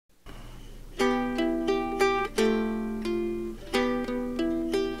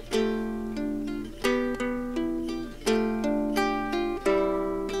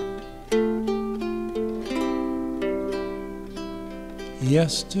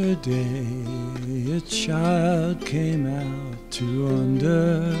Yesterday a child came out to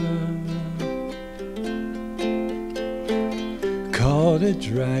wander, caught a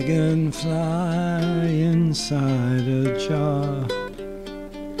dragonfly inside a jar.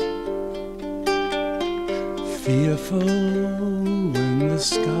 Fearful when the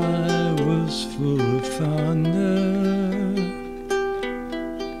sky was full of thunder,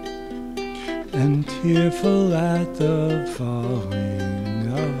 and tearful at the falling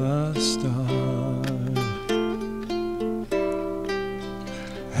of a star.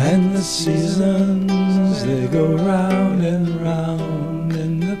 And the seasons, they go round and round,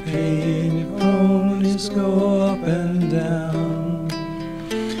 and the painted ponies go up and down.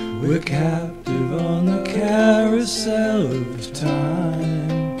 We're captive on the carousel of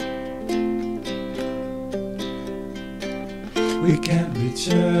time. We can't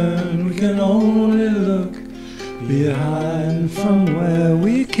return, we can only look behind from where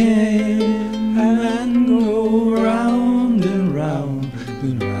we came, and go round and round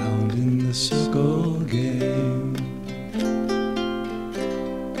and round in the circle game.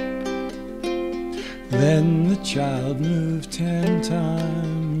 Then the child moved 10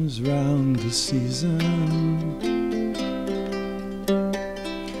 times round the season,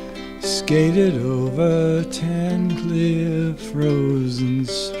 skated over 10 clear frozen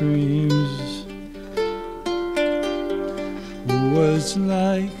streams. Words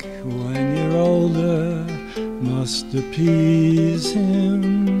like "when you're older" must appease him,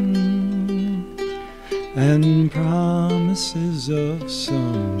 and promises of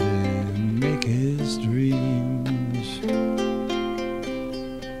someday make his dreams.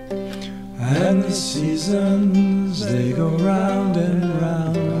 And the seasons, they go round and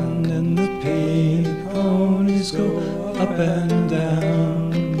round, and the painted ponies go up and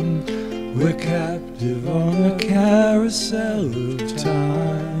down. We're captive on the carousel of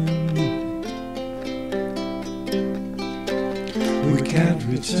time. We can't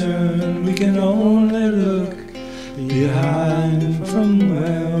return, we can only look behind from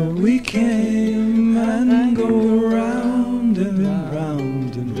where we came, and go round and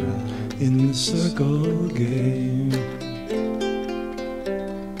round and round in the circle game.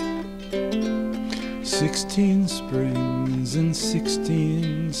 16 springs and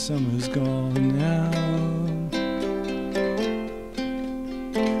 16 summers gone now.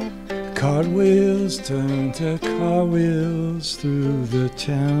 Cartwheels turn to cartwheels through the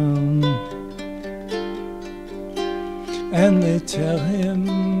town, and they tell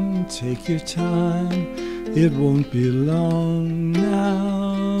him, take your time, it won't be long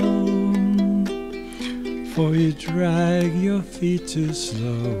now, for you drag your feet too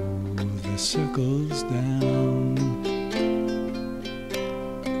slow, the circle's down.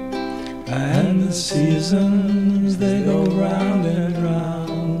 And the seasons, they go round and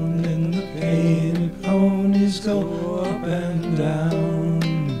round, and the painted ponies go up and down.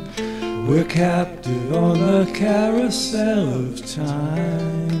 We're captive on the carousel of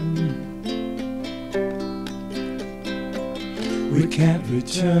time. We can't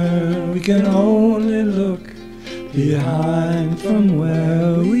return, we can only look behind from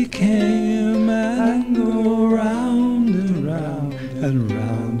where we came, and go round and round and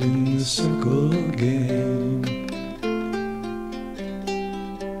round in the circle game.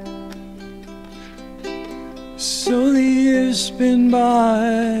 So the years spin by,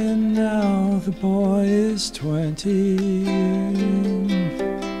 and now the boy is 20,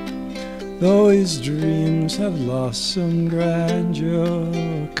 though his dreams have lost some grandeur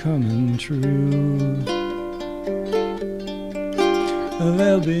coming true.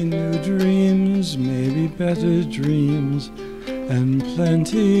 There'll be new dreams, maybe better dreams, and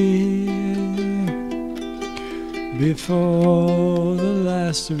plenty, before the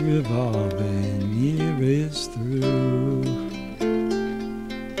last revolving year is through.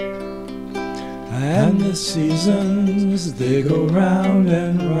 And the seasons, they go round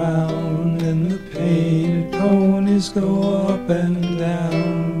and round, and the painted ponies go up and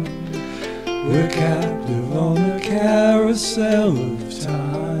down. We're captive on the carousel of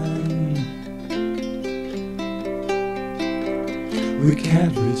time. We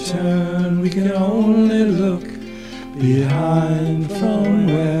can't return, we can only look behind from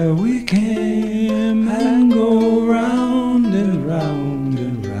where we came, and go round and round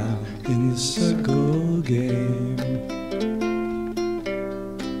and round in the circle game.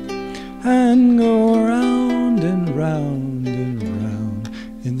 And go round and round and round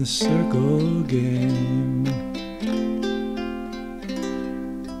in the circle game.